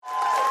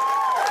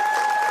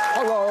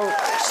Hello,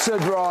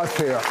 Sid Roth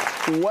here.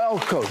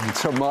 Welcome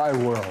to my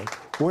world,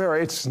 where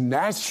it's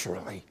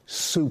naturally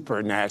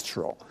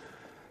supernatural.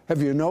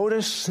 Have you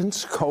noticed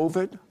since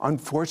COVID,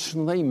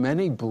 unfortunately,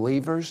 many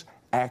believers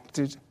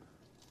acted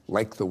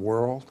like the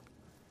world?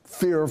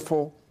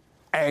 Fearful,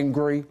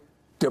 angry,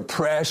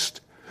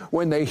 depressed.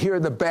 When they hear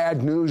the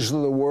bad news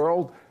of the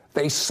world,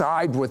 they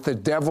side with the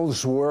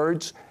devil's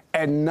words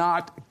and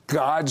not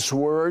God's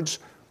words.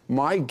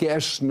 My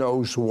guest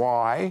knows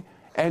why,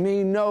 and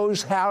he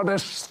knows how to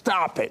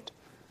stop it.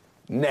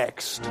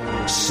 Next.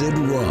 Sid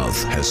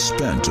Roth has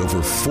spent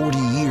over 40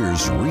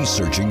 years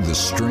researching the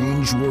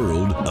strange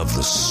world of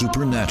the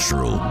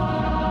supernatural.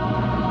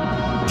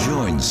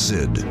 Join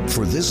Sid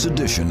for this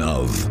edition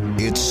of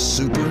It's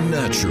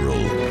Supernatural.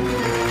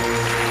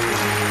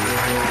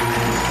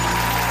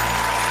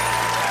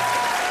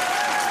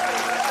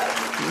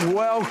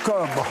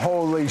 Welcome,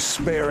 Holy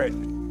Spirit.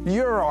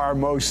 You're our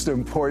most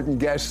important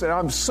guest, and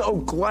I'm so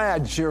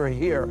glad you're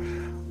here.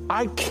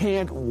 I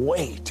can't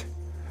wait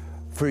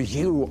for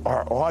you,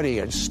 our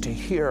audience, to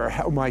hear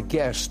how my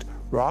guest,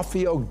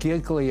 Raphael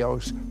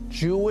Giglio's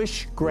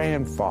Jewish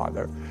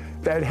grandfather,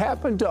 that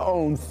happened to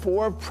own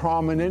 4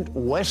 prominent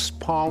West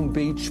Palm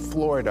Beach,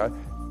 Florida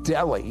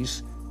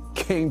delis,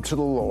 came to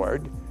the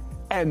Lord,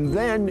 and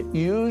then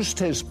used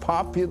his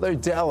popular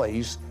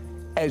delis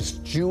as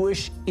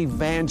Jewish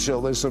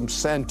evangelism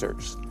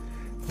centers.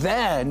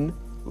 Then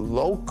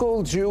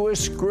local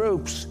Jewish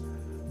groups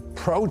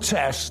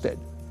protested.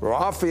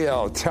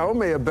 Raphael, tell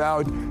me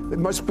about, it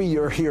must be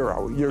your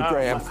hero, your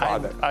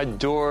grandfather. I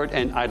adored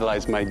and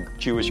idolized my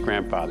Jewish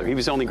grandfather. He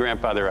was the only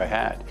grandfather I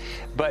had.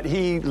 But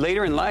he,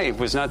 later in life,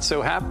 was not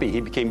so happy.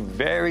 He became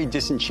very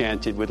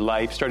disenchanted with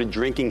life, started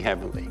drinking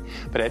heavily.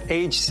 But at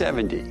age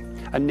 70,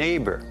 a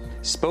neighbor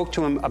spoke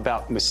to him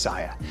about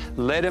Messiah,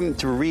 led him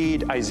to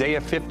read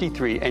Isaiah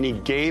 53, and he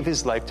gave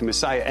his life to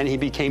Messiah, and he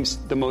became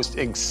the most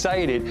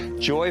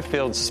excited,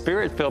 joy-filled,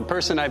 spirit-filled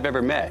person I've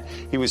ever met.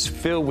 He was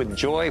filled with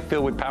joy,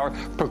 filled with power,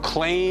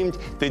 proclaimed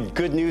the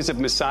good news of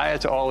Messiah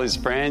to all his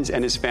friends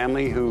and his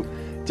family who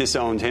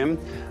disowned him.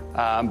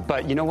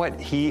 But you know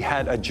what? He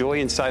had a joy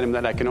inside him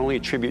that I can only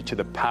attribute to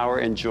the power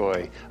and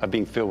joy of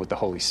being filled with the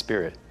Holy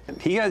Spirit.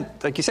 He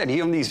had, like you said,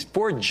 he owned these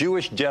 4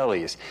 Jewish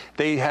delis.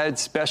 They had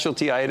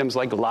specialty items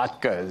like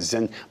latkes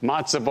and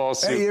matzo ball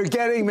soup. Hey, you're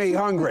getting me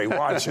hungry.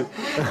 Watch it.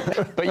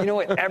 But you know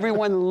what?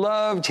 Everyone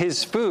loved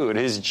his food.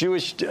 His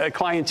Jewish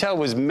clientele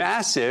was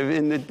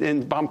massive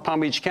in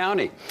Palm Beach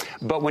County.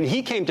 But when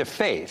he came to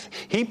faith,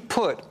 he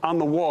put on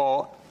the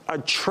wall a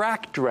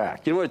tract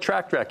rack. You know what a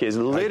tract rack is?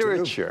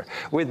 Literature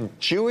with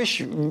Jewish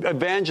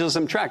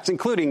evangelism tracts,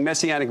 including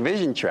Messianic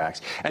Vision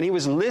tracts. And he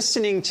was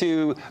listening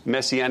to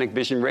Messianic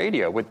Vision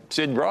Radio with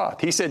Sid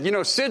Roth. He said, you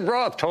know, Sid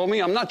Roth told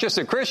me I'm not just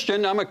a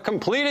Christian, I'm a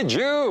completed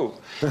Jew.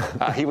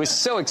 He was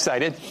so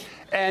excited.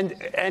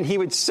 And he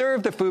would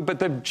serve the food, but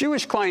the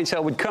Jewish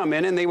clientele would come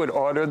in and they would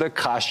order the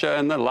kasha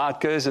and the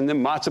latkes and the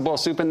matzo ball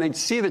soup, and they'd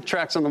see the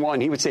tracts on the wall,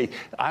 and he would say,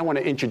 I want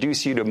to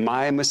introduce you to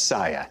my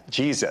Messiah,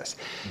 Jesus.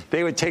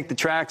 They would take the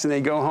tracts and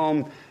they'd go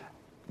home,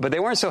 but they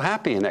weren't so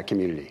happy in that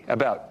community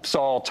about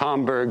Saul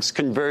Tomberg's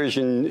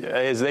conversion,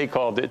 as they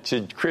called it,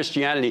 to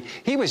Christianity.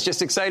 He was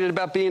just excited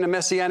about being a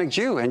Messianic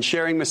Jew and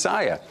sharing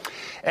Messiah.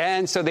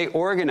 And so they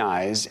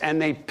organized and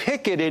they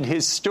picketed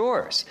his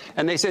stores.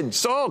 And they said,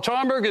 Saul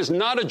Tomberg is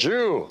not a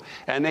Jew.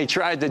 And they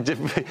tried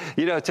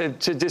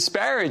to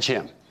disparage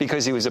him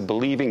because he was a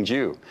believing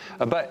Jew.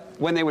 But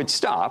when they would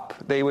stop,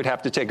 they would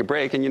have to take a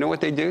break. And you know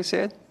what they do,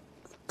 Sid?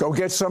 Go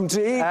get some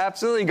to eat?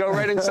 Absolutely. Go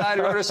right inside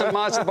and order some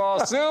matzo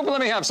ball soup. Let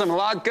me have some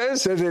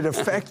latkes. Did it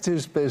affect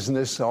his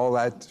business, all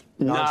that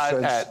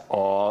nonsense? Not at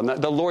all.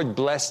 The Lord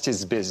blessed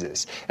his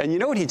business. And you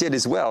know what he did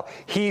as well?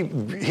 He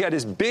had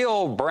his big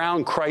old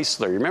brown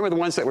Chrysler. You remember the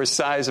ones that were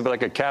size of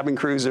like a cabin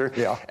cruiser?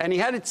 Yeah. And he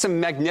had some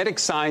magnetic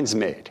signs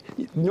made.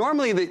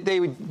 Normally they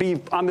would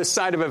be on the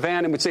side of a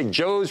van and would say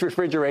Joe's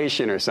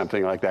Refrigeration or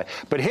something like that.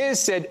 But his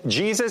said,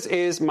 Jesus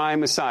is my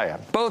Messiah.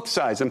 Both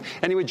sides of them.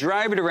 And he would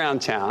drive it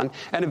around town.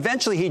 And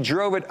eventually he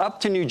drove it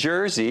up to New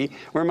Jersey,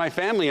 where my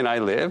family and I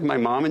live, my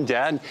mom and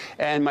dad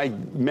and my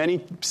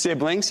many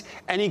siblings.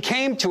 And he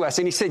came to us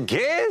and he said,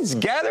 kids,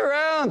 gather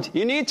around.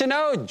 You need to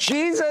know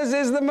Jesus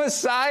is the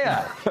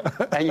Messiah.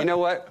 And you know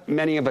what?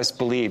 Many of us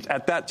believed.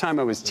 At that time,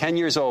 I was 10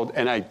 years old,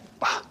 and I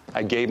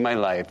gave my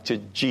life to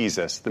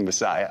Jesus, the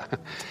Messiah.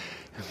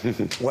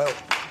 Well,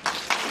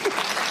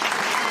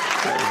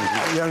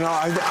 you know,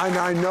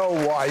 I know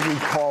why you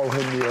call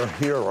him your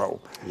hero.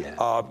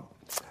 Yeah.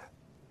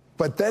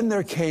 But then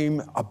there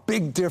came a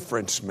big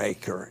difference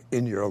maker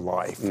in your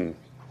life.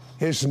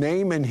 His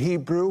name in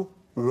Hebrew,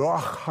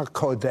 Ruach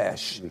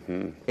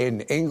HaKodesh.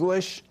 In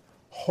English,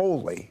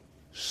 Holy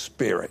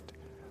Spirit.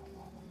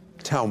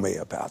 Tell me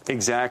about that.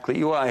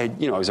 Exactly. Well, I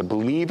was a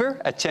believer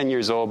at 10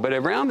 years old, but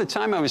around the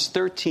time I was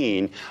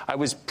 13, I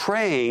was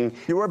praying.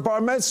 You were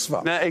bar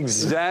mitzvah.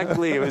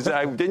 Exactly.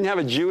 I didn't have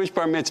a Jewish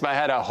bar mitzvah. I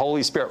had a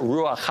Holy Spirit,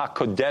 Ruach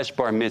HaKodesh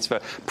bar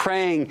mitzvah,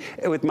 praying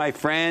with my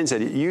friends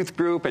at a youth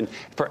group and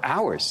for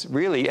hours,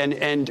 really.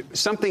 And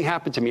something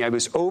happened to me. I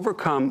was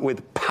overcome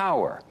with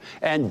power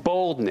and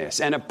boldness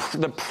and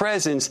the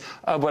presence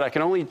of what I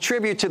can only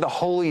attribute to the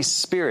Holy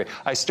Spirit.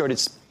 I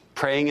started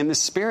praying in the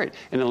Spirit,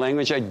 in a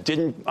language I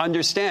didn't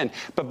understand.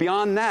 But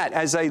beyond that,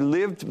 as I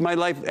lived my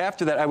life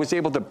after that, I was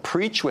able to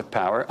preach with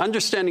power,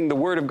 understanding the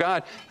Word of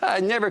God.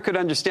 I never could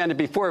understand it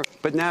before,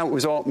 but now it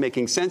was all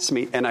making sense to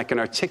me, and I can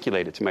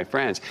articulate it to my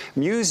friends.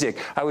 Music,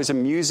 I was a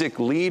music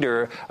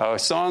leader, a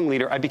song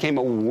leader. I became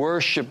a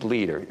worship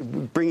leader,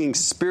 bringing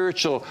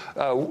spiritual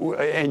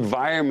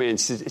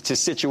environments to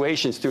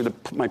situations through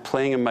my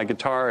playing of my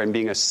guitar and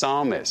being a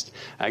psalmist.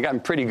 I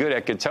got pretty good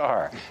at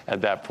guitar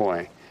at that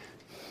point.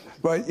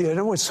 But,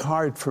 it's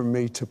hard for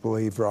me to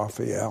believe,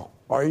 Raphael,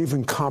 or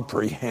even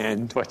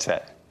comprehend. What's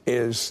that?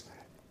 Is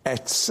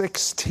at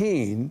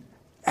 16,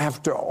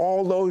 after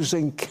all those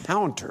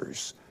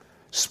encounters,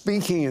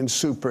 speaking in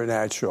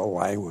supernatural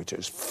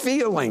languages,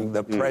 feeling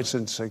the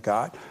presence of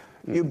God,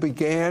 you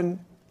began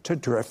to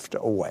drift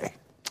away.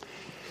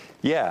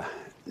 Yeah.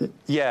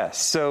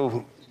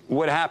 So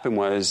what happened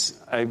was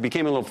I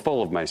became a little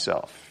full of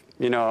myself.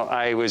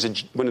 I was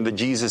one of the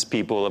Jesus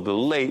people of the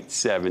late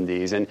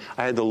 70s, and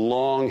I had the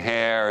long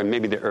hair and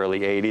maybe the early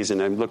 80s,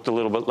 and I looked a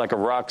little bit like a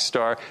rock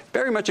star,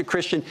 very much a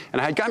Christian,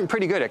 and I had gotten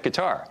pretty good at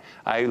guitar.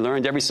 I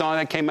learned every song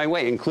that came my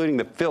way, including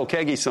the Phil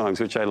Keaggy songs,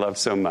 which I love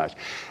so much.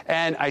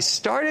 And I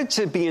started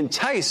to be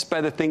enticed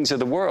by the things of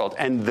the world,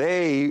 and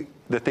the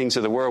things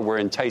of the world were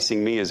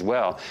enticing me as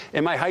well.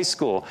 In my high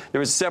school, there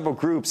were several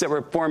groups that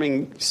were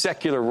forming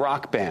secular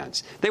rock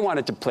bands. They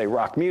wanted to play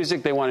rock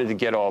music. They wanted to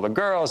get all the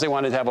girls. They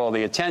wanted to have all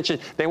the attention.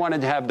 They wanted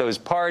to have those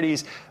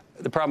parties.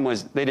 The problem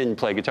was they didn't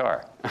play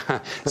guitar.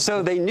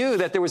 So they knew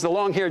that there was the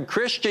long-haired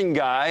Christian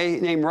guy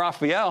named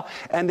Raphael,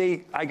 and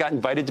I got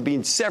invited to be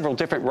in several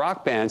different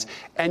rock bands.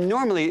 And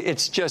normally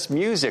it's just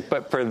music,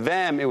 but for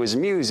them it was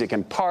music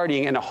and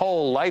partying and a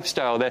whole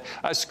lifestyle that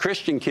us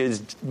Christian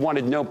kids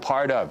wanted no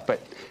part of.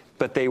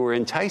 But they were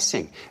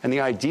enticing. And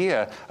the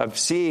idea of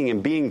seeing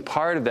and being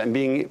part of that and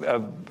being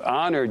an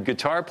honored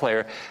guitar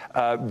player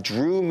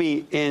drew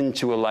me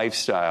into a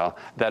lifestyle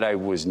that I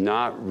was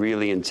not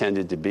really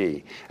intended to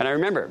be. And I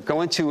remember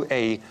going to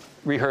a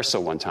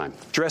rehearsal one time,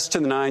 dressed to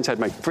the nines, had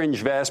my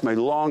fringe vest, my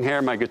long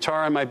hair, my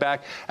guitar on my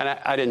back, and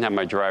I didn't have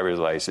my driver's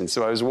license.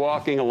 So I was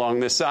walking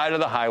along the side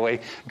of the highway,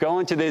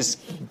 going to this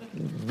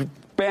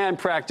band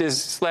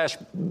practice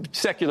 /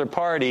 secular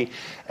party,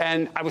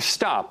 and I was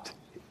stopped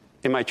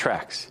in my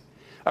tracks,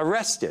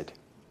 arrested.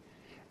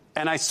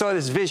 And I saw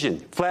this vision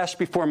flash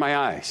before my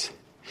eyes.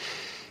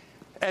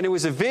 And it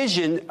was a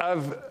vision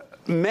of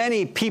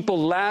many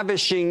people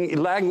languishing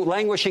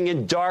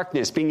in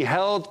darkness, being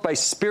held by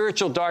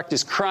spiritual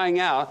darkness, crying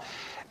out,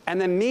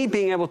 and then me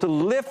being able to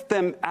lift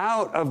them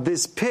out of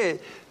this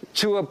pit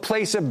to a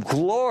place of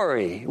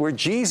glory where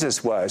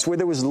Jesus was, where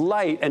there was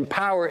light and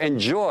power and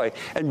joy.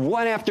 And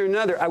one after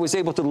another, I was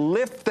able to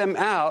lift them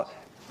out,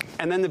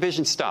 and then the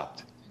vision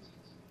stopped.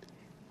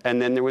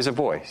 And then there was a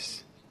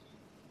voice.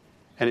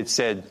 And it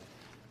said,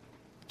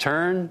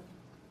 "Turn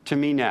to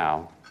me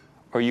now,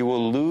 or you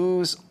will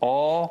lose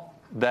all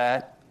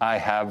that I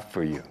have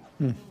for you."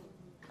 And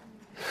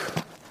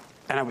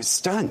I was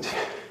stunned.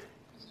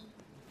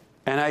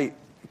 And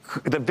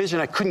the vision,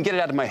 I couldn't get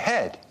it out of my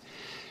head.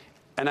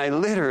 And I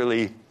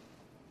literally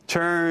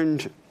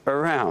turned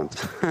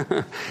around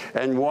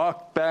and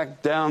walked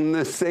back down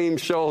the same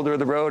shoulder of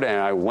the road, and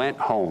I went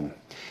home.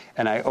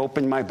 And I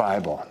opened my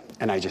Bible.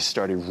 And I just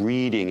started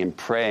reading and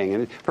praying.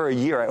 And for a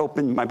year, I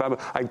opened my Bible.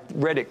 I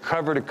read it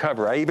cover to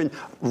cover. I even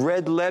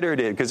red-lettered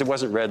it, because it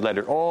wasn't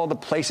red-lettered, all the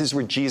places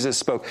where Jesus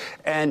spoke.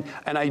 And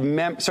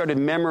I started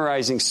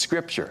memorizing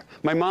Scripture.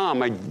 My mom,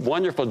 my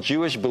wonderful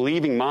Jewish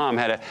believing mom,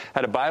 had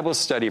a Bible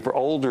study for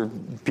older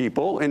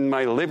people in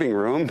my living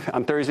room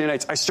on Thursday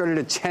nights. I started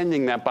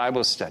attending that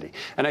Bible study.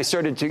 And I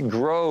started to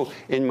grow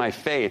in my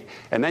faith.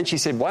 And then she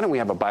said, "Why don't we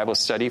have a Bible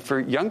study for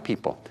young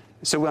people?"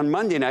 So on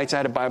Monday nights, I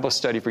had a Bible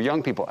study for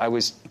young people. I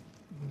was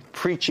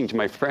preaching to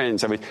my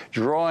friends. I was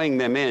drawing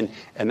them in,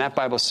 and that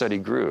Bible study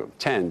grew.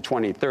 10,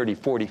 20, 30,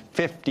 40,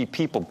 50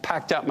 people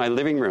packed out my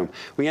living room.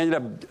 We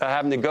ended up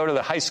having to go to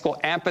the high school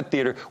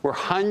amphitheater where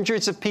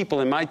hundreds of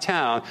people in my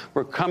town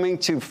were coming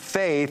to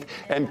faith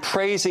and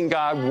praising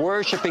God,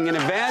 worshiping and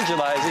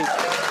evangelizing,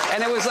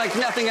 and it was like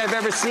nothing I've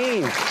ever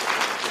seen.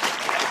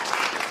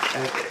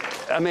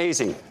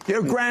 Amazing.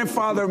 Your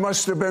grandfather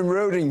must have been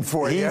rooting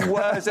for you. He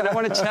was. And I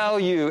want to tell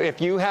you, if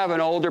you have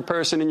an older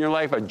person in your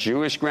life, a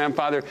Jewish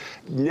grandfather,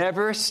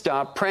 never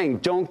stop praying.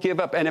 Don't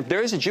give up. And if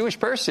there is a Jewish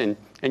person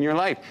in your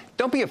life,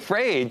 don't be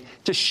afraid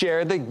to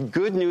share the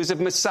good news of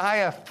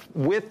Messiah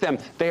with them.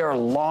 They are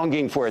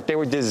longing for it. They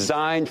were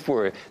designed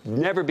for it.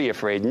 Never be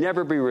afraid.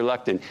 Never be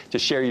reluctant to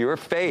share your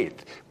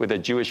faith with a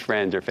Jewish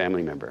friend or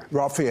family member.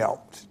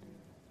 Raphael,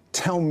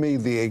 tell me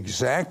the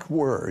exact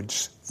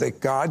words that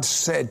God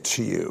said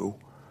to you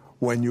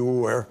when you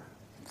were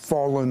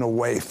fallen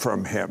away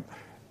from him.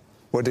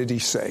 What did he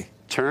say?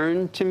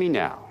 Turn to me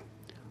now,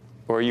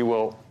 or you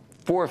will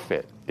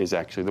forfeit, is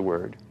actually the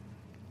word,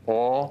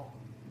 all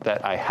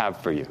that I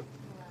have for you.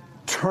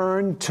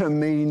 Turn to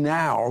me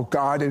now,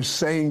 God is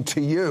saying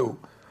to you,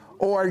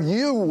 or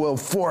you will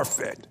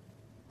forfeit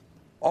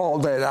all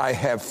that I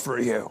have for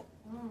you.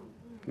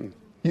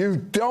 You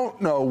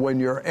don't know when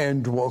your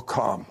end will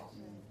come.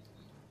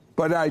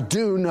 But I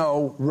do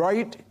know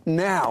right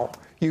now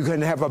you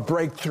can have a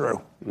breakthrough.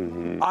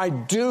 Mm-hmm. I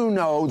do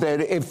know that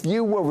if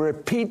you will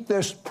repeat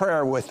this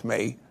prayer with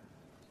me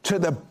to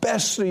the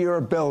best of your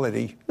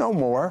ability, no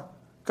more.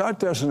 God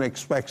doesn't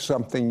expect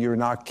something you're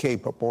not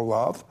capable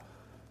of.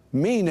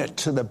 Mean it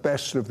to the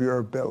best of your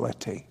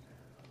ability.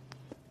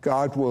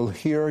 God will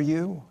hear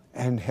you,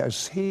 and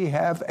has he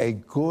have a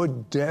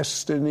good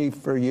destiny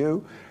for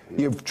you?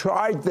 You've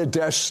tried the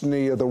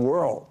destiny of the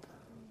world.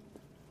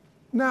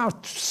 Now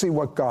see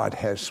what God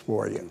has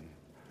for you.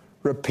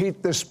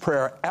 Repeat this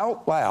prayer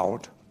out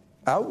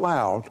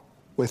loud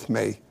with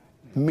me.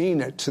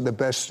 Mean it to the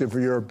best of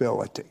your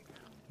ability.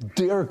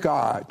 Dear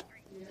God,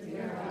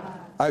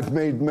 I've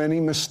made many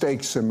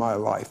mistakes in my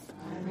life,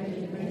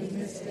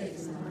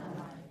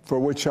 for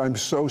which I'm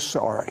so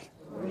sorry.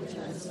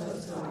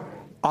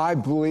 I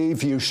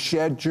believe you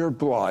shed your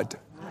blood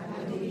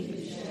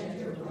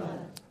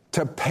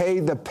to pay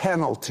the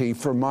penalty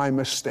for my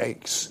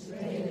mistakes.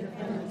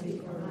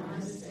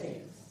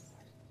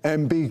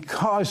 And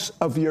because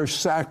of your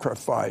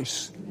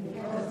sacrifice,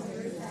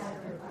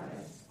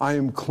 I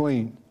am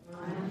clean.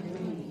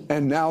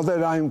 And now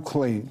that I'm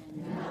clean,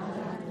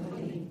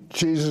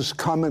 Jesus,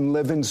 come and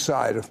live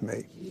inside of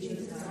me.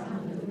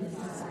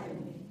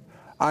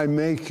 I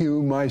make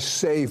you my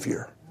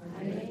Savior.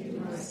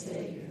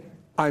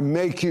 I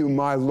make you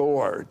my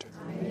Lord.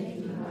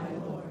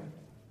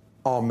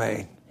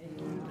 Amen.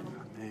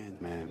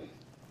 Amen.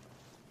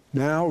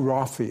 Now,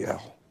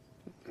 Raphael,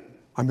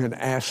 I'm going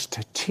to ask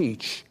to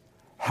teach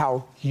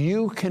how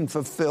you can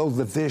fulfill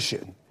the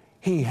vision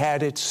he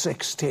had at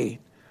 16.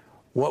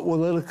 What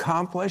will it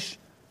accomplish?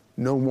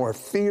 No more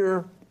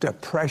fear,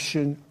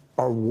 depression,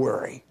 or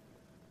worry.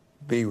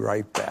 Be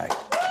right back.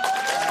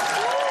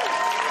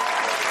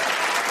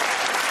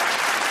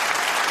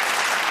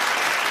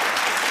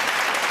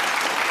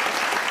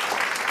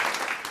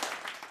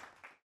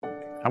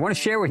 I want to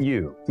share with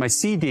you my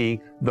CD,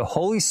 The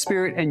Holy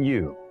Spirit and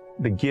You,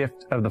 the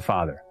Gift of the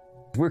Father.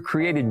 We're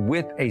created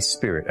with a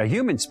spirit, a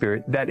human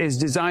spirit that is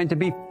designed to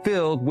be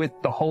filled with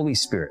the Holy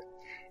Spirit.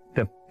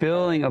 The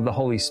filling of the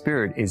Holy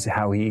Spirit is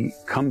how he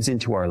comes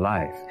into our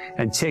life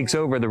and takes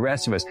over the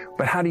rest of us.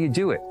 But how do you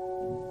do it?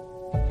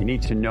 You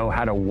need to know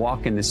how to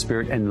walk in the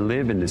Spirit and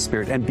live in the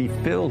Spirit and be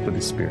filled with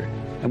the Spirit.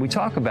 And we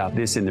talk about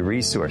this in the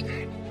resource.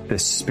 The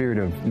spirit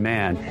of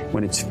man,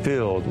 when it's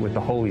filled with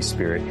the Holy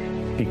Spirit,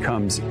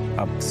 becomes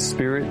a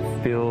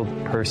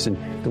Spirit-filled person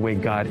the way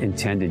God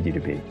intended you to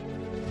be.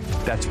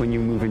 That's when you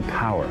move in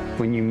power,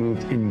 when you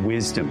move in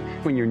wisdom,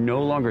 when you're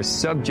no longer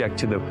subject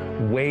to the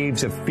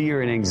waves of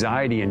fear and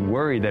anxiety and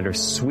worry that are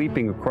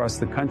sweeping across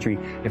the country,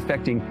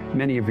 affecting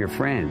many of your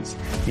friends.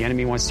 The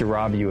enemy wants to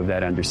rob you of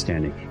that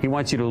understanding. He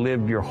wants you to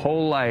live your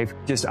whole life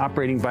just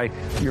operating by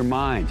your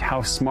mind,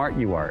 how smart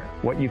you are,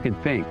 what you can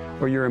think,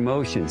 or your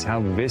emotions, how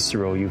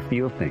visceral you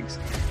feel things.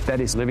 That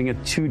is living a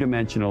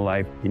two-dimensional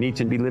life. You need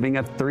to be living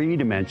a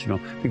three-dimensional,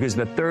 because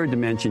the third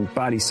dimension,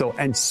 body, soul,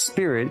 and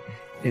spirit,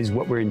 is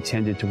what we're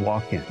intended to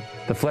walk in.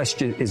 The flesh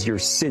is your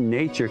sin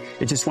nature.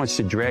 It just wants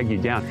to drag you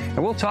down.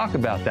 And we'll talk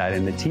about that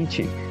in the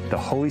teaching. The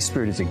Holy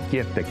Spirit is a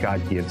gift that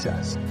God gives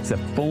us. It's a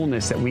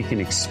fullness that we can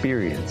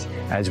experience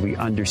as we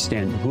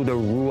understand who the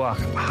Ruach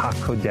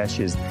HaKodesh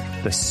is,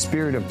 the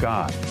Spirit of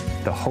God.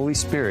 The Holy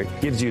Spirit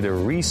gives you the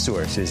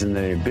resources and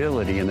the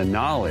ability and the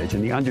knowledge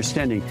and the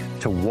understanding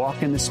to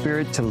walk in the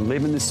Spirit, to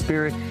live in the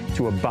Spirit,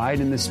 to abide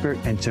in the Spirit,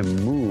 and to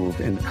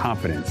move in the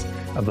confidence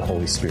of the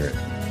Holy Spirit.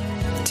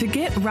 To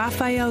get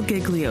Raphael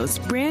Giglio's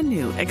brand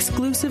new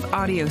exclusive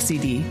audio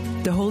CD,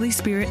 The Holy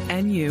Spirit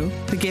and You,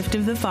 the Gift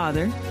of the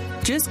Father,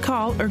 just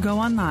call or go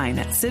online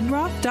at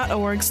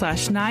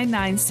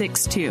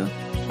sidroth.org/9962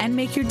 and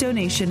make your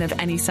donation of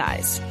any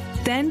size.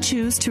 Then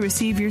choose to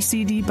receive your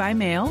CD by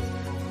mail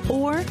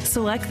or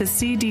select the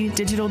CD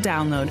digital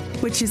download,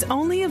 which is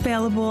only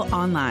available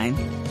online.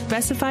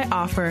 Specify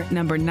offer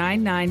number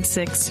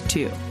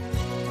 9962.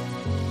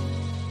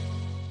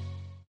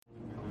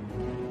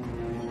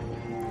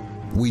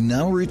 We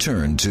now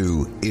return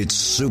to It's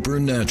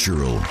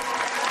Supernatural.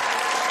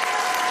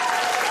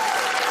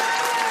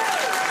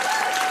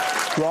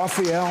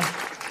 Raphael, a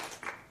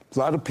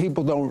lot of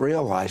people don't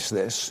realize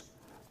this,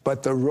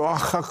 but the Ruach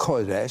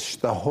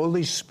HaKodesh, the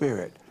Holy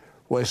Spirit,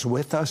 was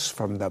with us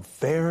from the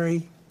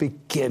very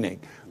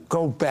beginning.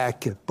 Go back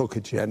to the book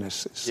of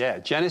Genesis. Yeah,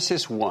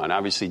 Genesis 1,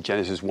 obviously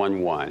Genesis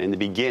 1:1. In the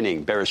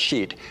beginning,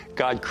 Bereshit,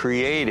 God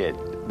created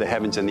the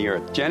heavens and the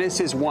earth.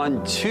 Genesis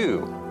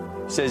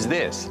 1:2 says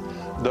this: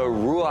 the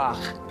Ruach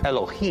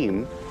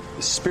Elohim,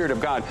 the Spirit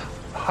of God,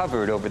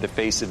 hovered over the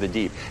face of the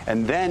deep.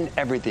 And then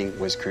everything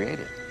was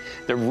created.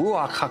 The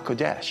Ruach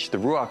HaKodesh, the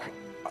Ruach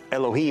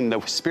Elohim, the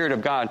Spirit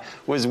of God,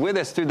 was with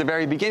us through the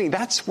very beginning.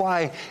 That's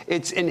why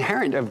it's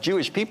inherent of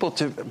Jewish people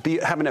to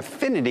have an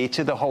affinity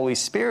to the Holy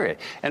Spirit.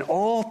 And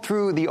all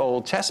through the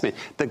Old Testament,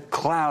 the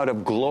cloud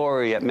of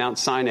glory at Mount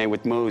Sinai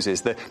with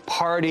Moses, the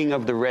parting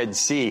of the Red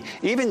Sea,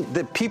 even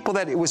the people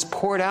that it was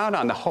poured out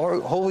on, the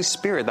Holy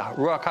Spirit, the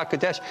Ruach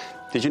HaKodesh.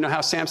 Did you know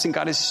how Samson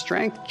got his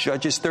strength?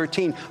 Judges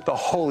 13, the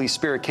Holy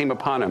Spirit came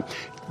upon him.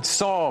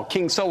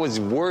 King Saul was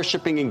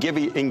worshiping in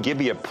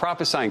Gibeah,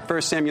 prophesying.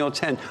 1 Samuel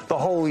 10, the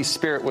Holy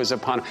Spirit was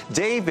upon him.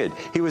 David,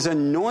 he was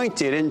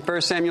anointed in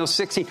 1 Samuel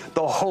 16,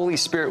 the Holy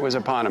Spirit was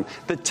upon him.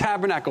 The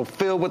tabernacle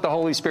filled with the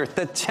Holy Spirit.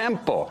 The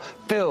temple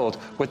filled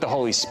with the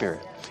Holy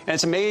Spirit. And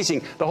it's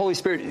amazing. The Holy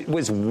Spirit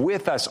was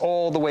with us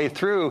all the way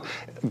through.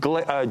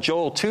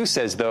 Joel 2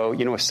 says, though,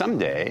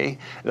 someday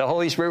the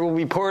Holy Spirit will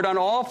be poured on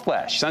all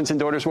flesh. Sons and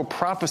daughters will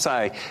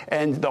prophesy.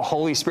 And the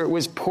Holy Spirit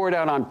was poured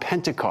out on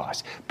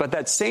Pentecost. But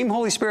that same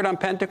Holy Spirit on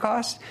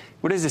Pentecost,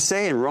 what does it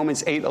say in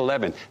Romans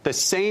 8:11? The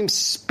same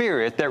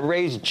Spirit that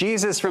raised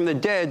Jesus from the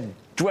dead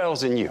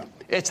dwells in you.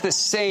 It's the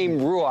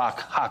same Ruach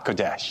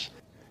HaKodesh.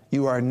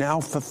 You are now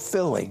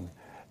fulfilling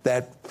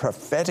that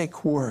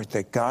prophetic word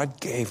that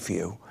God gave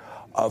you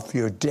of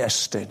your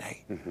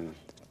destiny. Mm-hmm.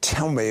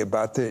 Tell me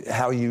about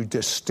how you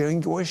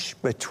distinguish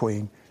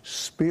between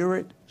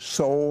spirit,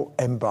 soul,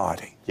 and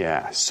body.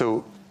 Yeah,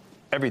 so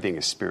everything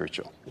is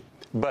spiritual.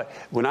 But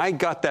when I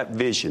got that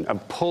vision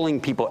of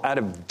pulling people out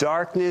of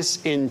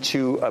darkness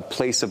into a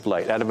place of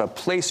light, out of a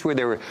place where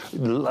they were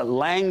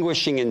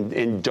languishing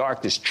in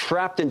darkness,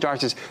 trapped in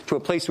darkness, to a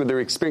place where they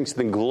were experiencing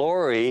the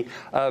glory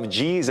of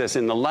Jesus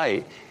in the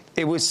light,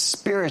 it was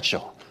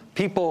spiritual.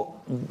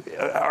 People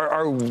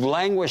are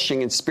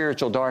languishing in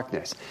spiritual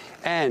darkness.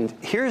 And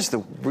here's the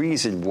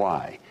reason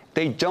why.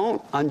 They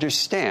don't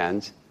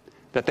understand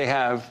that they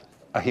have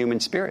a human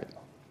spirit.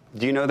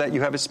 Do you know that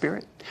you have a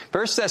spirit?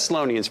 1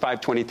 Thessalonians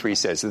 5:23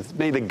 says,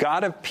 may the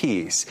God of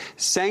peace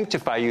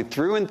sanctify you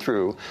through and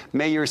through.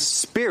 May your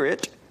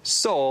spirit,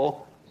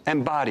 soul,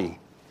 and body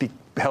be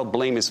held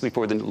blameless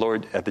before the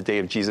Lord at the day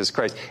of Jesus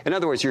Christ. In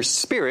other words, your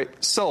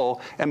spirit,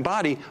 soul, and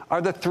body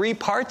are the three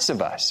parts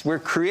of us. We're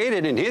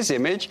created in His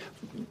image,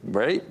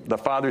 right? The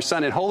Father,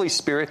 Son, and Holy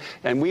Spirit,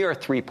 and we are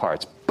three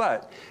parts.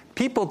 But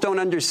people don't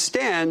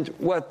understand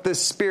what the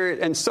spirit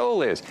and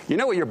soul is. You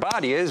know what your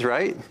body is,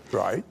 right?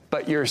 Right.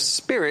 But your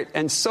spirit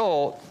and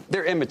soul,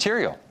 they're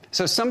immaterial.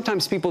 So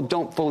sometimes people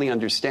don't fully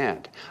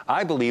understand.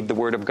 I believe the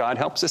Word of God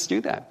helps us do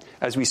that.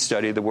 As we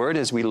study the Word,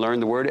 as we learn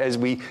the Word, as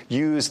we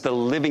use the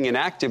living and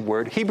active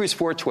Word. Hebrews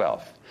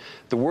 4:12.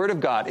 The Word of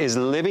God is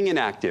living and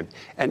active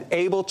and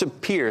able to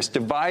pierce,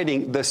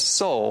 dividing the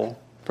soul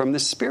from the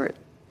spirit.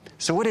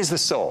 So what is the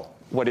soul?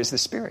 What is the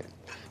spirit?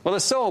 Well,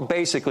 the soul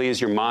basically is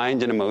your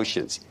mind and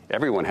emotions.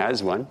 Everyone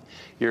has one.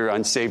 Your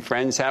unsaved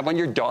friends have one.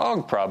 Your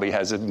dog probably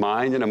has a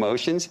mind and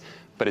emotions,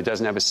 but it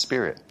doesn't have a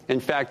spirit. In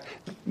fact,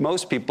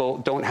 most people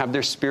don't have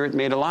their spirit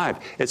made alive.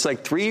 It's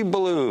like three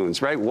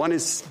balloons, right? One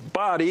is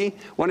body,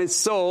 one is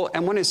soul,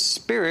 and one is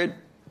spirit,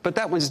 but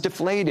that one's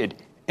deflated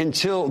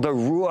until the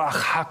Ruach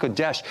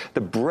HaKodesh,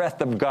 the breath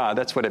of God,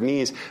 that's what it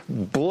means,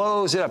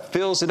 blows it up,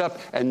 fills it up,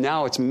 and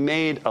now it's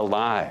made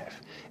alive.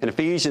 In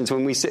Ephesians,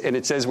 when we say, and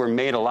it says we're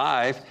made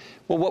alive,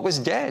 well, what was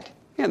dead?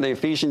 And the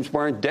Ephesians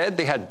weren't dead.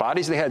 They had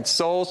bodies, they had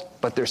souls,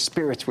 but their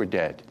spirits were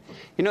dead.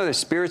 You know, their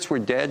spirits were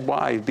dead.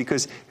 Why?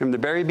 Because from the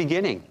very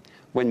beginning,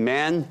 when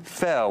man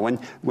fell,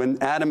 when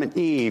Adam and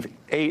Eve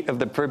ate of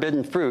the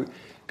forbidden fruit,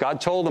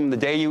 God told them, the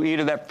day you eat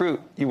of that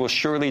fruit, you will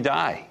surely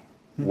die.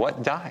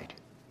 What died?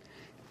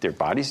 Their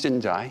bodies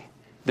didn't die.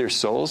 Their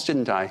souls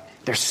didn't die.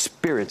 Their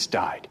spirits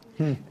died.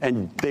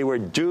 And they were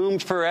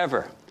doomed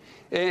forever.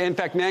 In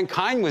fact,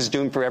 mankind was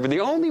doomed forever.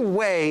 The only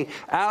way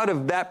out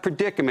of that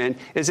predicament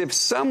is if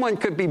someone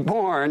could be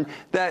born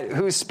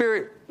whose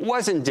spirit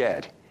wasn't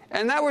dead.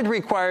 And that would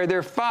require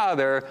their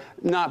father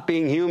not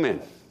being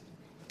human.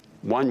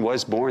 One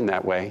was born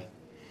that way,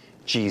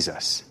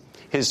 Jesus.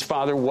 His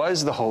father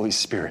was the Holy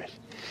Spirit.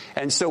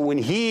 And so when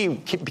he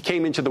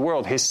came into the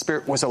world, his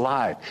spirit was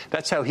alive.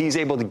 That's how he's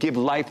able to give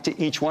life to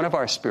each one of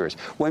our spirits.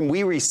 When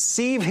we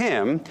receive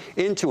him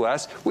into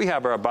us, we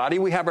have our body,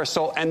 we have our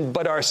soul,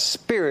 but our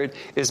spirit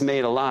is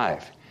made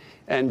alive.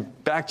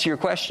 And back to your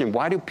question,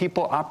 why do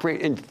people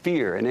operate in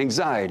fear and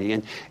anxiety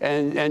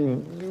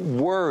and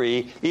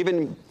worry?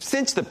 Even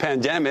since the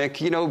pandemic,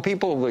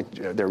 people,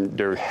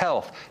 their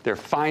health, their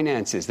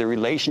finances, their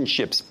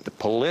relationships, the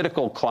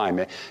political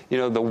climate,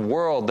 the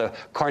world, the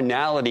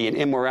carnality and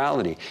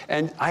immorality.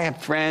 And I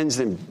have friends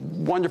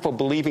and wonderful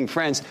believing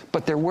friends,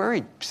 but they're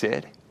worried,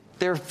 Sid.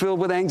 They're filled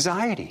with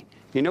anxiety.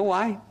 You know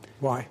why?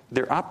 Why?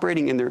 They're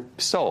operating in their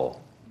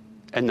soul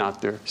and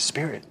not their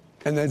spirit.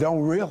 And they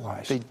don't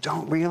realize it. They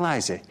don't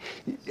realize it.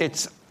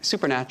 It's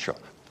supernatural.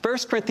 1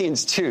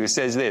 Corinthians 2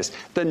 says this,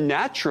 the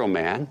natural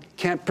man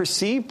can't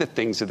perceive the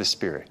things of the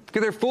Spirit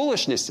because they're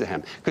foolishness to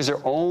him, because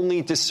they're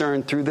only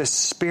discerned through the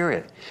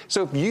Spirit.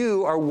 So if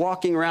you are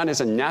walking around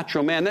as a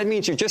natural man, that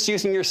means you're just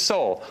using your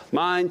soul,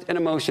 mind, and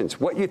emotions,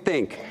 what you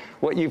think,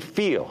 what you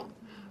feel.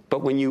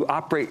 But when you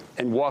operate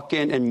and walk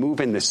in and move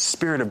in the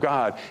Spirit of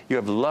God, you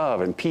have love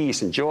and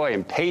peace and joy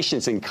and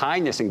patience and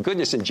kindness and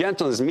goodness and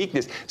gentleness,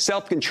 meekness,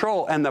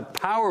 self-control, and the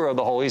power of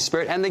the Holy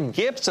Spirit and the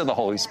gifts of the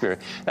Holy Spirit.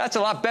 That's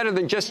a lot better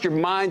than just your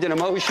mind and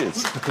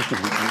emotions. You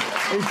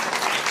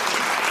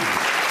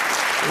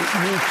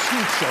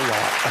teach a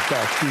lot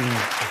about being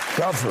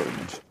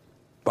governed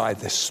by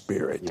the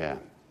Spirit. Yeah.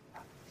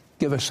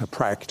 Give us a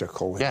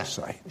practical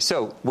insight.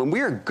 So when we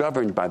are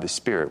governed by the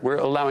Spirit, we're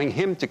allowing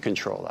Him to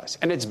control us.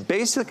 And it's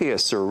basically a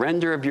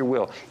surrender of your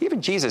will.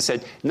 Even Jesus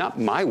said, not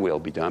my will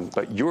be done,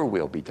 but your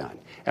will be done.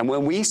 And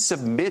when we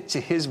submit to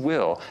His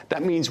will,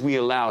 that means we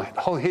allow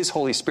His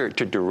Holy Spirit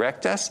to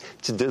direct us,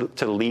 to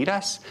lead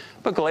us.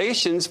 But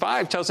Galatians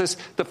 5 tells us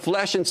the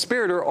flesh and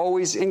spirit are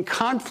always in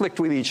conflict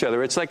with each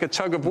other. It's like a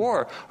tug of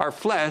war. Our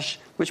flesh,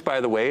 which,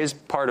 by the way, is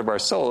part of our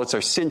soul, it's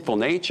our sinful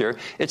nature.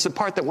 It's the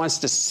part that wants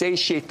to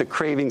satiate the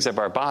cravings of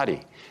our body.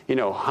 You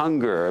know,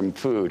 hunger and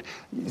food,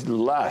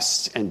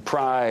 lust and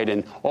pride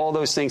and all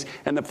those things.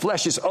 And the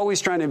flesh is always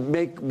trying to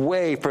make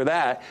way for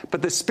that.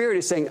 But the Spirit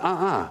is saying,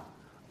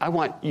 I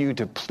want you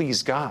to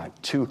please God,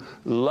 to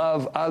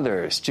love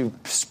others, to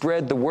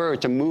spread the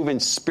word, to move in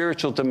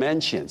spiritual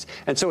dimensions.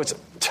 And so it's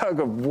tug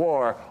of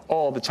war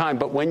all the time.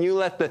 But when you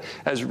let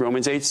as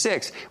Romans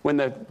 8:6, when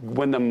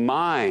the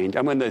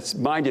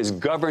mind is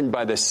governed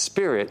by the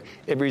Spirit,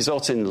 it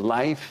results in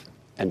life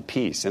and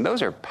peace. And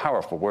those are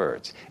powerful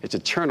words. It's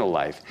eternal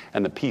life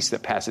and the peace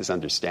that passes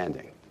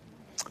understanding.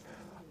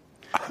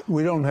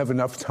 We don't have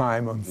enough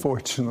time,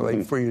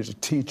 unfortunately, for you to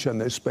teach on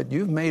this, but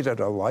you've made it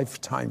a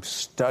lifetime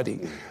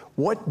study.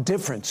 What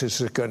difference is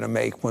it going to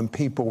make when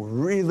people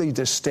really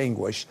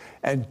distinguish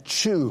and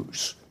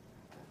choose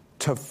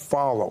to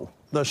follow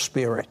the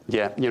Spirit?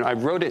 Yeah, I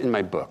wrote it in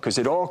my book because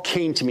it all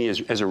came to me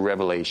as a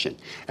revelation.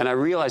 And I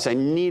realized I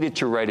needed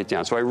to write it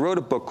down. So I wrote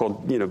a book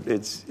called,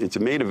 it's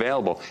made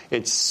available.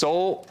 It's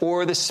Soul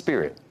or the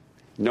Spirit.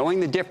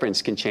 Knowing the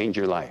difference can change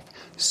your life.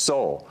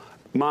 Soul,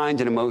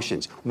 mind and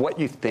emotions, what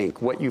you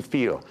think, what you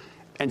feel.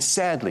 And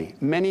sadly,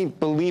 many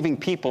believing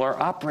people are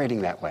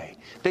operating that way.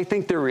 They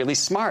think they're really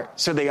smart,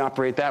 so they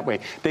operate that way.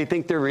 They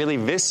think they're really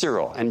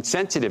visceral and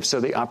sensitive, so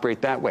they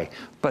operate that way.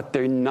 But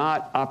they're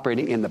not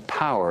operating in the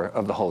power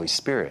of the Holy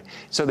Spirit.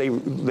 So they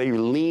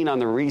lean on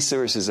the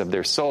resources of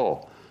their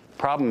soul.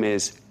 Problem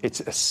is, it's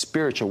a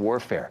spiritual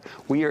warfare.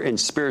 We are in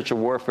spiritual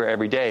warfare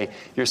every day.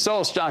 Your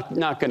soul's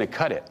not going to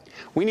cut it.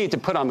 We need to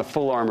put on the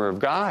full armor of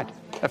God.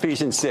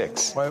 Ephesians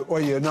 6. Well,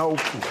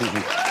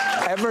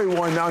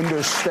 everyone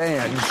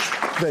understands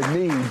the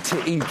need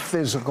to eat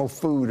physical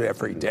food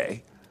every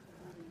day.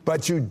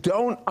 But you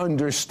don't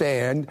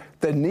understand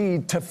the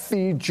need to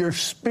feed your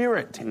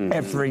spirit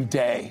every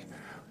day.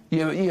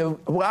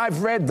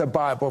 I've read the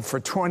Bible for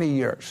 20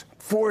 years,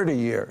 40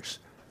 years.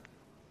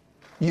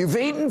 You've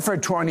eaten for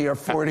 20 or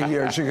 40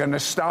 years. You're going to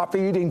stop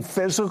eating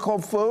physical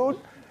food?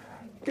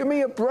 Give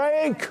me a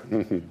break.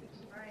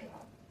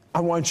 I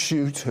want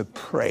you to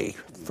pray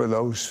for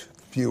those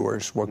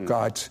viewers, what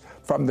God's,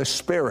 from the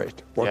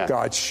Spirit, what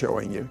God's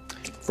showing you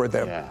for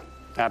them. Yeah,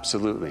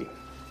 absolutely.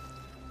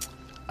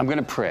 I'm going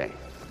to pray.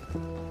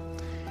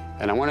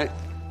 And I want to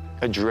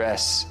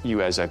address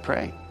you as I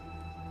pray.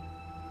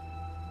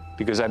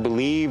 Because I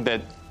believe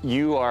that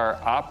you are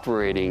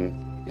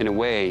operating in a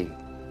way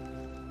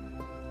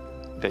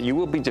that you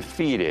will be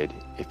defeated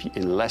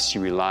unless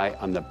you rely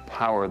on the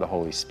power of the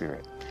Holy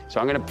Spirit. So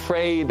I'm going to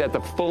pray that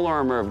the full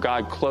armor of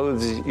God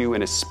clothes you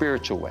in a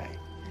spiritual way,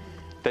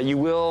 that you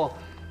will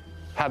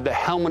have the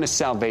helmet of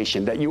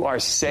salvation, that you are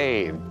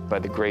saved by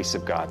the grace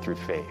of God through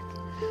faith.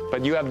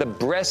 But you have the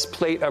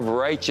breastplate of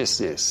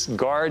righteousness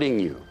guarding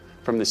you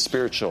from the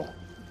spiritual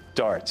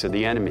darts of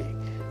the enemy,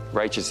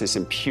 righteousness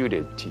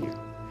imputed to you.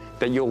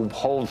 That you'll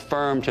hold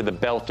firm to the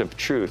belt of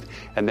truth,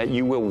 and that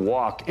you will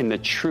walk in the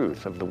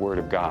truth of the Word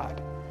of God.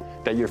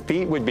 That your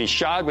feet would be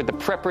shod with the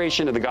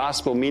preparation of the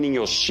gospel, meaning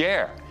you'll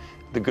share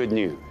the good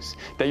news.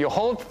 That you'll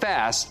hold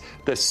fast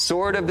the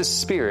sword of the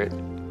Spirit,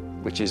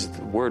 which is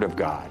the Word of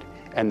God,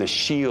 and the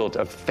shield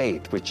of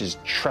faith, which is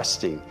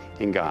trusting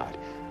in God.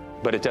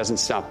 But it doesn't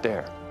stop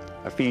there.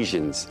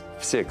 Ephesians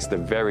 6, the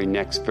very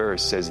next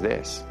verse, says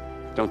this.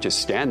 Don't just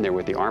stand there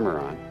with the armor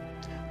on.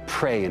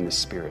 Pray in the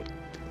Spirit.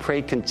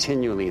 Pray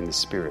continually in the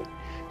Spirit.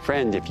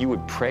 Friend, if you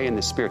would pray in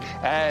the Spirit,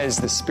 as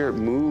the Spirit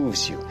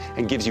moves you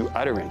and gives you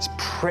utterance,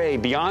 pray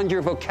beyond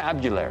your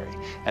vocabulary,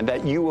 and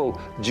that you will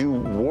do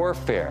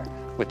warfare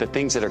with the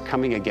things that are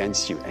coming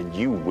against you, and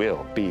you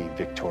will be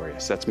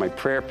victorious. That's my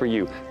prayer for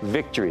you.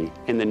 Victory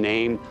in the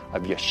name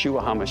of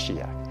Yeshua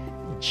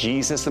HaMashiach,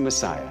 Jesus the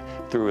Messiah,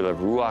 through the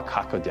Ruach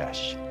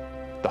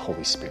HaKodesh, the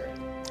Holy Spirit.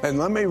 And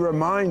let me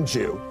remind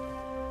you,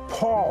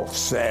 Paul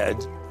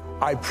said,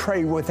 I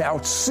pray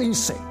without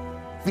ceasing.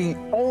 The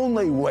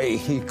only way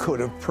he could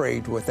have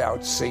prayed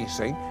without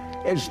ceasing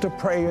is to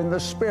pray in the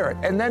Spirit.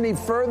 And then he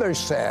further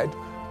said,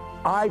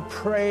 I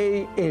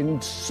pray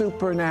in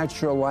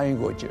supernatural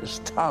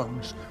languages,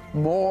 tongues,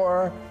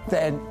 more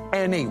than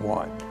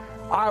anyone.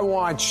 I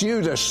want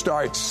you to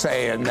start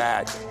saying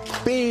that.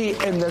 Be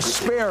in the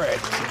Spirit,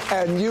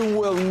 and you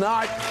will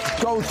not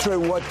go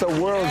through what the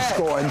world's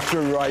going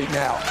through right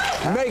now.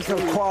 Make a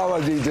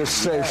quality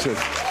decision.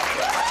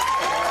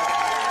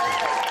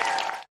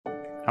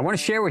 I want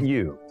to share with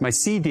you my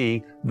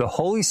CD, The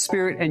Holy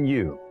Spirit and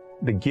You,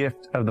 the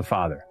Gift of the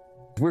Father.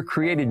 We're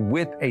created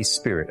with a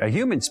spirit, a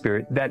human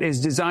spirit that is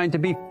designed to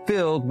be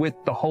filled with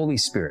the Holy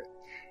Spirit.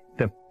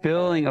 The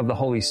filling of the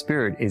Holy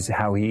Spirit is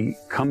how He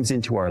comes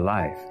into our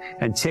life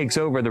and takes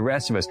over the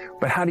rest of us.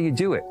 But how do you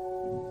do it?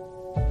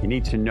 You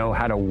need to know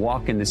how to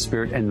walk in the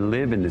Spirit and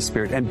live in the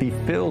Spirit and be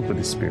filled with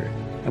the Spirit.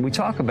 And we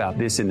talk about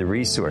this in the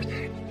resource.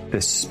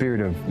 The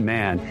spirit of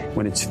man,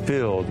 when it's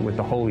filled with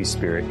the Holy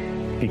Spirit,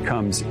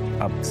 becomes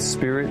a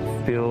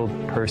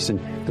Spirit-filled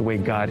person the way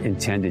God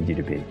intended you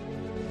to be.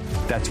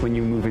 That's when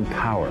you move in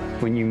power,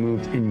 when you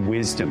move in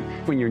wisdom,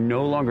 when you're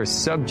no longer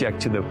subject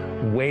to the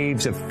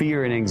waves of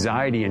fear and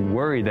anxiety and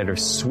worry that are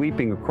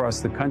sweeping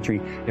across the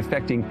country,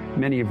 affecting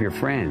many of your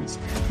friends.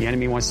 The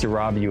enemy wants to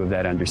rob you of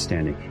that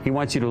understanding. He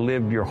wants you to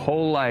live your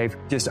whole life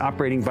just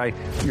operating by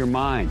your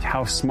mind,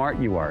 how smart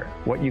you are,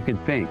 what you can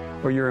think,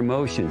 or your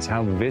emotions,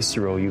 how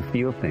visceral you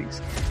feel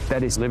things.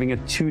 That is living a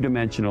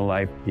two-dimensional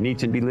life. You need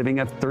to be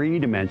living a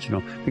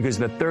three-dimensional, because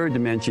the third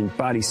dimension,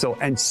 body, soul,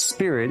 and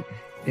spirit,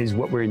 is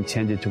what we're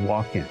intended to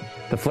walk in.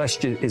 The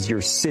flesh is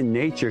your sin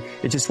nature.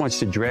 It just wants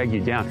to drag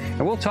you down.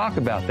 And we'll talk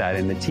about that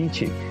in the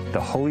teaching. The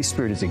Holy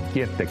Spirit is a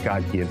gift that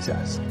God gives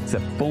us. It's a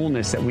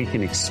fullness that we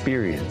can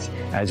experience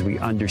as we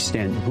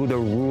understand who the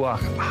Ruach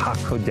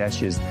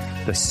HaKodesh is,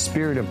 the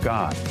Spirit of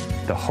God.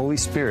 The Holy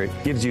Spirit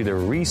gives you the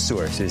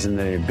resources and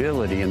the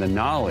ability and the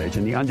knowledge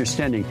and the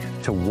understanding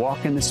to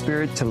walk in the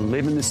Spirit, to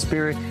live in the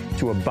Spirit,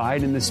 to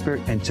abide in the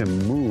Spirit, and to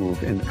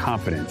move in the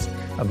confidence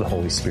of the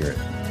Holy Spirit.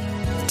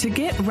 To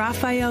get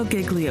Raphael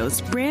Giglio's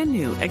brand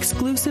new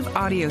exclusive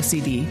audio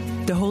CD,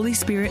 The Holy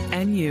Spirit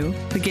and You,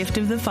 the Gift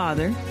of the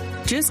Father,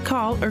 just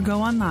call or go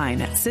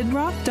online at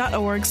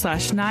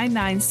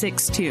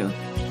sidroth.org/9962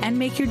 and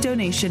make your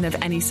donation of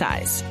any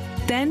size.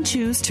 Then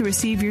choose to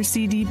receive your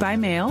CD by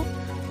mail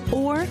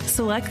or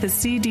select the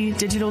CD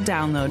digital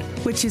download,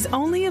 which is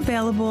only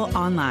available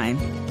online.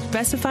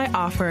 Specify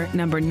offer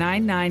number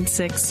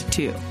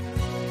 9962.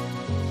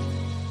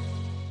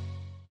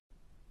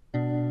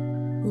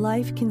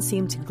 Life can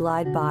seem to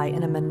glide by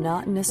in a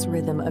monotonous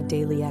rhythm of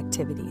daily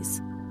activities.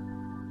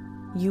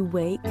 You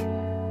wake,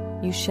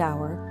 you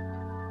shower,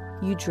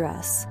 you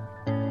dress,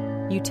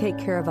 you take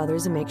care of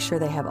others and make sure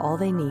they have all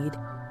they need,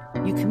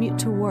 you commute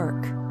to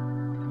work,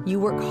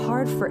 you work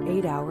hard for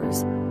 8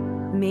 hours,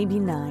 maybe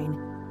 9,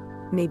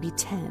 maybe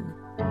 10.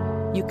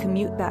 You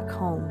commute back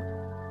home,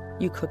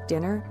 you cook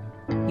dinner,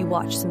 you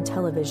watch some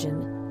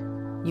television,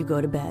 you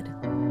go to bed.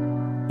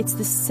 It's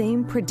the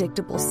same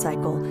predictable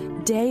cycle,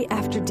 day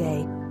after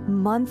day,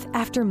 month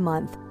after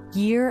month,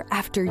 year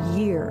after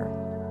year.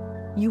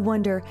 You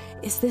wonder,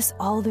 is this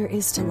all there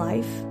is to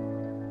life?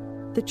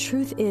 The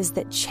truth is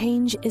that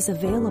change is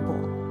available.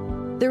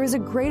 There is a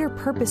greater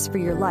purpose for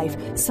your life,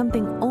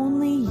 something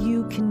only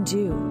you can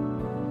do.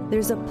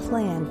 There's a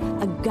plan,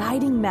 a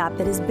guiding map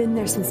that has been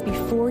there since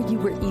before you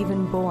were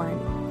even born.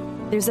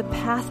 There's a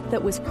path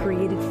that was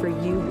created for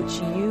you,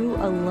 which you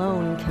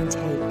alone can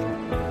take.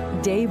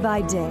 Day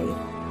by day,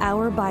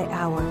 hour by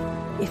hour,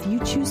 if you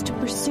choose to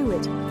pursue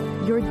it,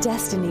 your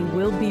destiny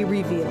will be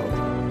revealed.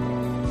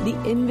 The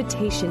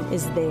invitation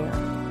is there.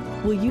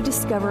 Will you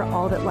discover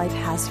all that life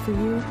has for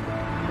you?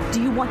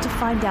 Do you want to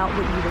find out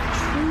what you were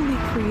truly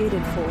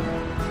created for?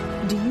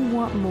 Do you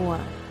want more?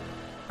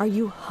 Are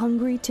you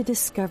hungry to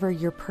discover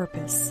your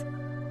purpose?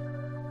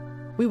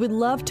 We would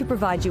love to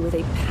provide you with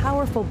a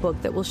powerful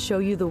book that will show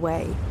you the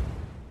way.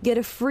 Get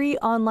a free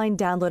online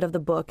download of the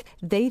book,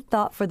 They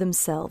Thought for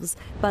Themselves,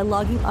 by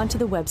logging onto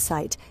the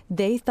website,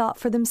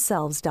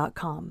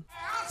 theythoughtforthemselves.com.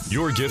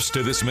 Your gifts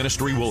to this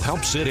ministry will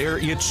help Sid air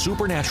It's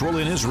Supernatural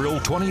in Israel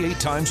 28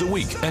 times a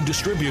week and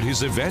distribute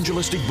his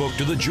evangelistic book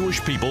to the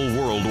Jewish people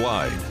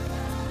worldwide.